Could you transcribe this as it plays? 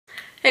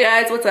Hey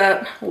guys, what's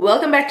up?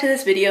 Welcome back to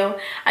this video.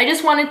 I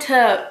just wanted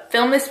to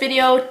film this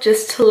video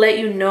just to let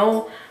you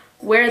know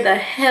where the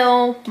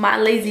hell my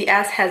lazy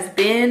ass has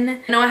been.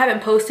 I know I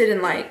haven't posted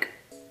in like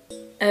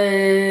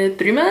 3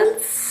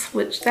 months,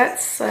 which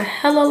that's a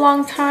hella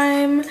long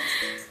time.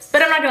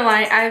 But I'm not gonna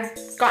lie, I've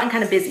gotten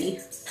kind of busy.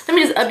 Let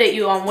me just update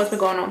you on what's been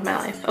going on with my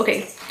life.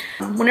 Okay,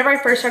 whenever I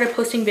first started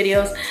posting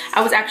videos,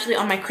 I was actually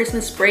on my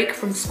Christmas break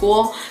from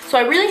school. So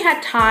I really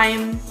had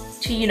time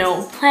to, you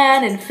know,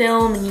 plan and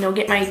film and, you know,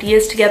 get my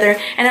ideas together.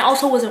 And I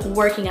also wasn't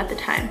working at the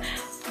time.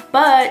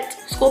 But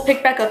school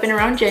picked back up in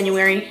around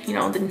January, you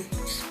know, the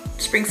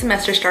spring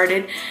semester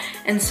started.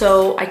 And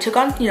so I took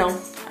on, you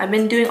know, I've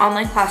been doing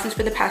online classes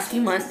for the past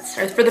few months,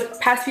 or for the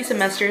past few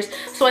semesters.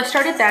 So I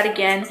started that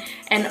again.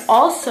 And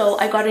also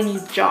I got a new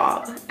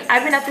job.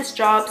 I've been at this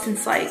job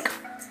since like,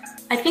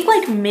 I think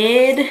like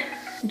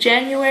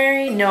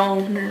mid-January. No.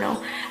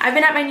 I've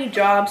been at my new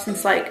job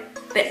since like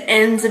the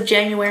ends of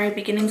January,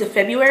 beginnings of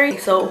February.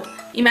 So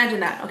imagine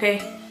that,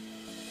 okay?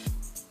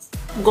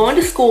 I'm going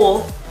to school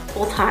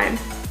full time.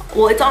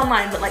 Well, it's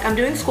online, but like I'm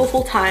doing school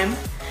full time,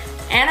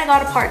 and I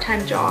got a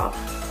part-time job,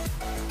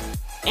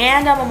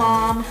 and I'm a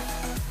mom,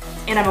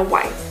 and I'm a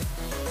wife.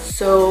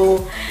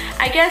 So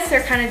I guess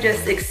they're kind of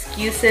just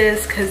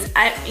excuses, because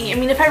I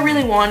mean, if I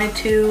really wanted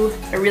to,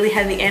 I really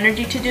had the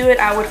energy to do it,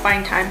 I would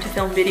find time to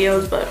film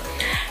videos, but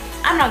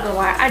I'm not gonna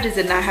lie, I just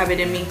did not have it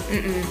in me.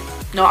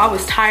 No, I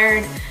was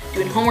tired,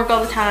 doing homework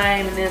all the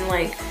time, and then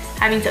like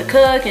having to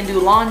cook and do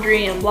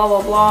laundry and blah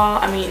blah blah.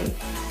 I mean,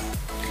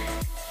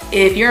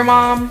 if you're a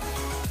mom,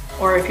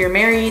 or if you're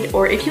married,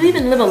 or if you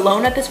even live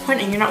alone at this point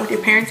and you're not with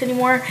your parents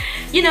anymore,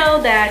 you know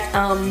that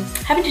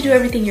having to do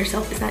everything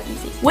yourself is not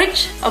easy.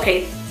 Which,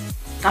 okay,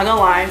 not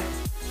gonna lie,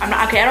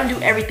 I don't do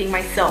everything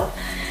myself.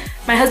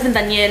 My husband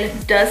Daniel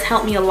does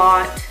help me a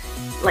lot,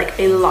 like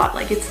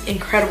it's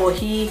incredible.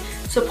 He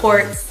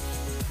supports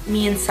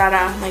me and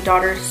Sarah, my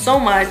daughter, so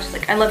much.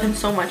 Like, I love him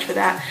so much for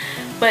that.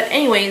 But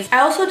anyways,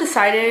 I also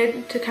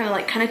decided to kind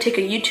of take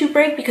a YouTube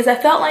break, because I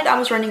felt like I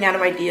was running out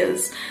of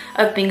ideas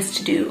of things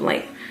to do.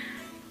 Like,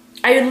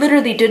 I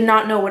literally did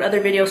not know what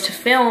other videos to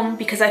film,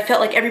 because I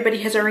felt like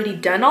everybody has already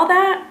done all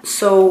that.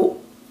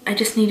 So I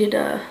just needed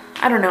a,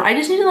 I don't know, I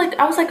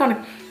was like on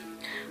a,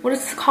 what is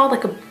this called,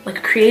 like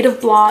a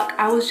creative block.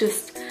 I was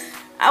just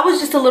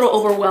a little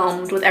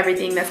overwhelmed with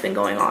everything that's been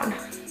going on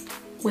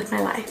with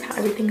my life.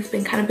 Everything's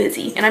been kind of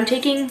busy, and I'm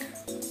taking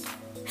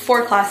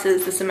 4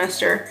 classes this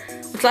semester.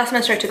 Which last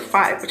semester I took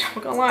 5, which I'm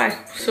not gonna lie,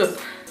 so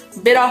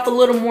bit off a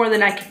little more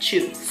than I could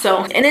chew.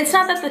 So, and it's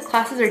not that the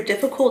classes are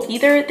difficult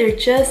either, they're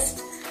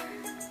just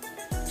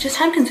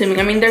time consuming.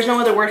 I mean, there's no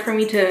other word for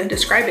me to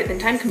describe it than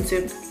time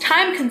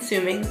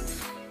consuming.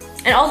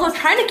 And also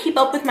trying to keep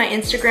up with my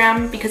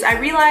Instagram, because I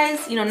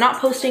realize, you know,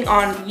 not posting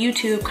on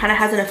YouTube kind of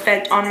has an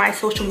effect on my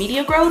social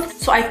media growth.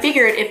 So I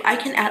figured if I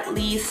can at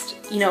least,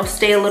 you know,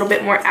 stay a little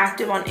bit more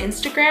active on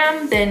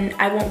Instagram, then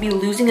I won't be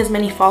losing as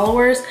many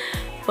followers.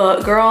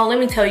 But girl, let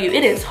me tell you,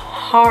 it is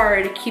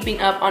hard keeping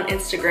up on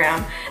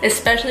Instagram,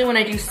 especially when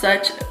I do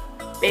such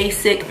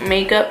basic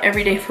makeup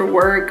every day for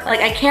work. Like,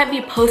 I can't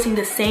be posting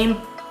the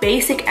same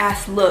basic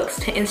ass looks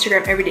to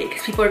Instagram every day,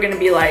 because people are gonna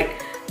be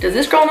like, does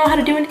this girl know how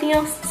to do anything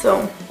else?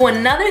 So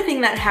another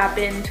thing that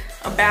happened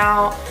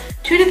about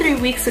 2 to 3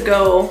 weeks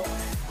ago,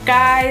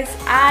 guys,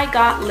 I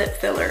got lip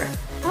filler.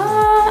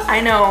 I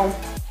know,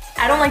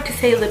 I don't like to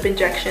say lip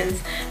injections,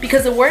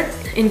 because the word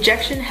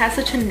injection has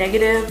such a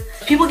negative,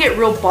 people get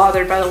real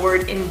bothered by the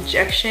word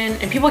injection,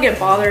 and people get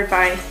bothered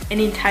by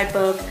any type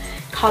of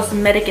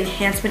cosmetic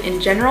enhancement in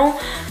general.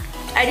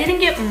 I didn't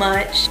get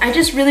much. I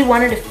just really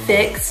wanted to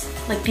fix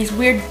like these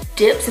weird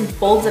dips and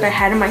folds that I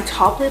had in my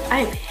top lip. I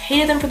have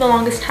hated them for the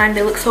longest time.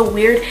 They look so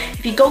weird.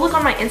 If you go look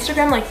on my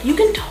Instagram, like, you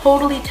can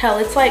totally tell.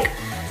 It's like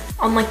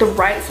on like the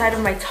right side of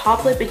my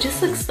top lip, it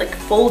just looks like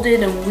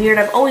folded and weird.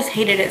 I've always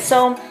hated it.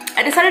 So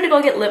I decided to go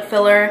get lip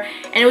filler,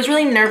 and it was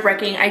really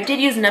nerve-wracking. I did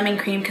use numbing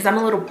cream, because I'm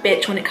a little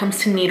bitch when it comes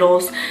to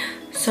needles.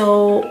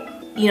 So,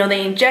 you know,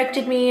 they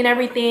injected me and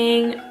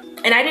everything,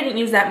 and I didn't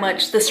use that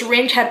much. The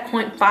syringe had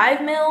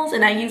 0.5 mils,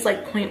 and I used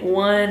like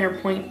 0.1 or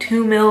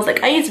 0.2 mils.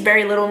 Like, I used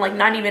very little, like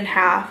not even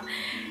half.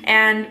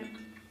 And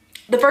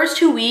the first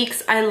 2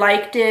 weeks, I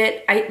liked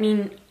it. I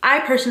mean, I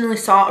personally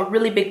saw a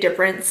really big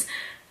difference.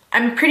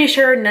 I'm pretty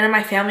sure none of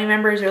my family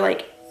members are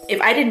like, if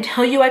I didn't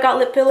tell you I got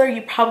lip filler,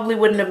 you probably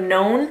wouldn't have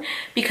known,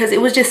 because it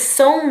was just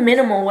so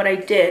minimal what I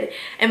did.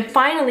 And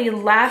finally,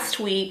 last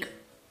week,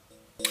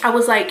 I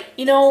was like,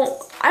 you know,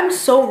 I'm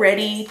so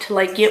ready to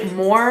like get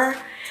more.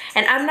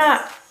 And I'm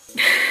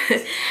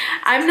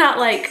not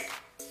like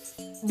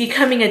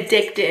becoming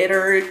addicted,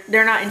 or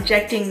they're not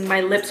injecting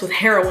my lips with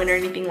heroin or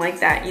anything like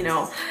that, you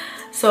know.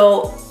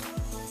 So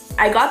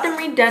I got them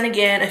redone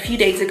again a few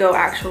days ago,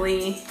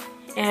 actually.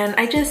 And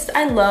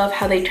I love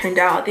how they turned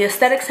out. The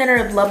Aesthetic Center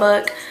of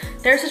Lubbock,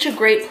 they're such a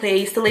great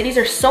place. The ladies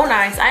are so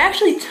nice. I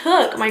actually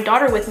took my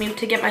daughter with me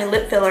to get my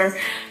lip filler,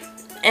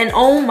 and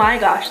oh my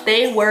gosh,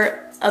 they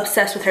were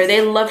obsessed with her.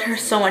 They loved her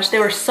so much. They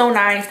were so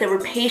nice. They were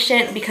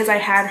patient because I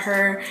had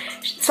her.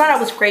 She thought I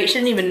was great. She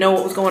didn't even know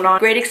what was going on.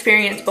 Great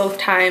experience both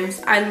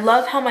times. I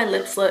love how my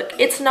lips look.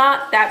 It's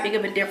not that big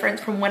of a difference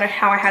from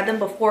how I had them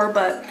before,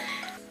 but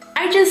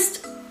I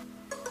just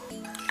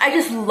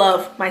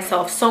love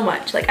myself so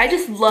much. Like, I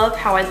just love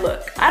how I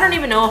look. I don't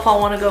even know if I'll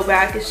want to go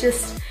back. It's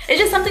just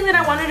something that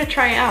I wanted to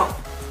try out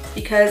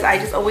because I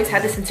just always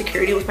had this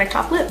insecurity with my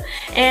top lip.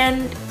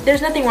 And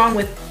there's nothing wrong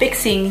with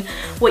fixing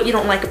what you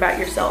don't like about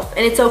yourself,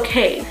 and it's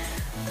okay.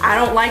 I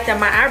don't like that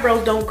my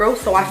eyebrows don't grow,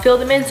 so I fill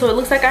them in so it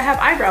looks like I have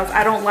eyebrows.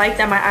 I don't like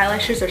that my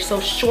eyelashes are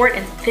so short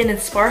and thin and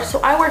sparse, so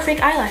I wear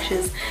fake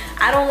eyelashes.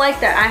 I don't like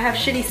that I have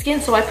shitty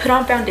skin, so I put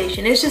on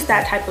foundation. It's just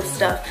that type of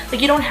stuff. Like,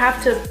 you don't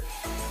have to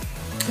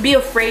be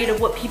afraid of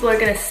what people are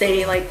gonna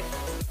say, like,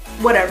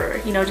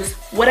 whatever, you know, just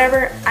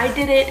whatever. I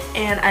did it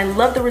and I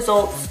love the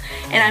results,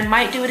 and I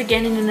might do it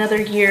again in another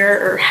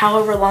year or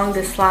however long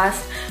this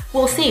lasts.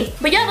 We'll see.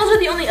 But yeah, those are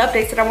the only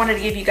updates that I wanted to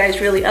give you guys,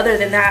 really. Other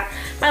than that,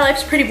 my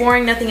life's pretty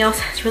boring. Nothing else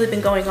has really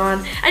been going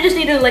on. I just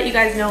needed to let you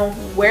guys know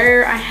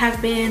where I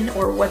have been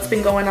or what's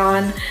been going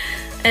on,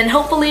 and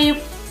hopefully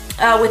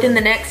within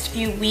the next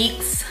few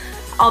weeks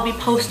I'll be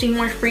posting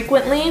more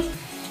frequently,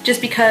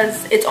 just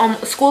because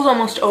school's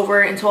almost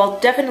over, and so I'll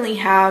definitely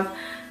have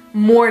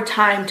more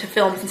time to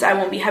film since I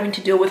won't be having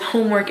to deal with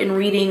homework and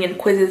reading and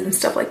quizzes and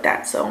stuff like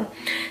that. So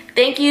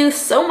thank you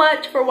so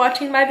much for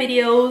watching my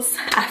videos.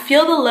 I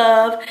feel the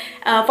love.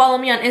 Follow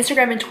me on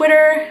Instagram and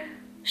Twitter.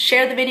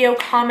 Share the video,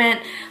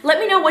 comment. Let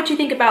me know what you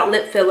think about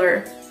lip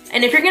filler.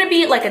 And if you're gonna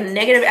be like a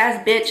negative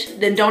ass bitch,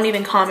 then don't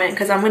even comment,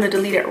 because I'm gonna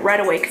delete it right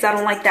away because I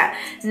don't like that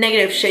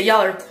negative shit.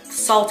 Y'all are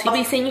salty. I'll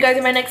be seeing you guys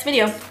in my next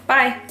video.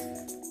 Bye.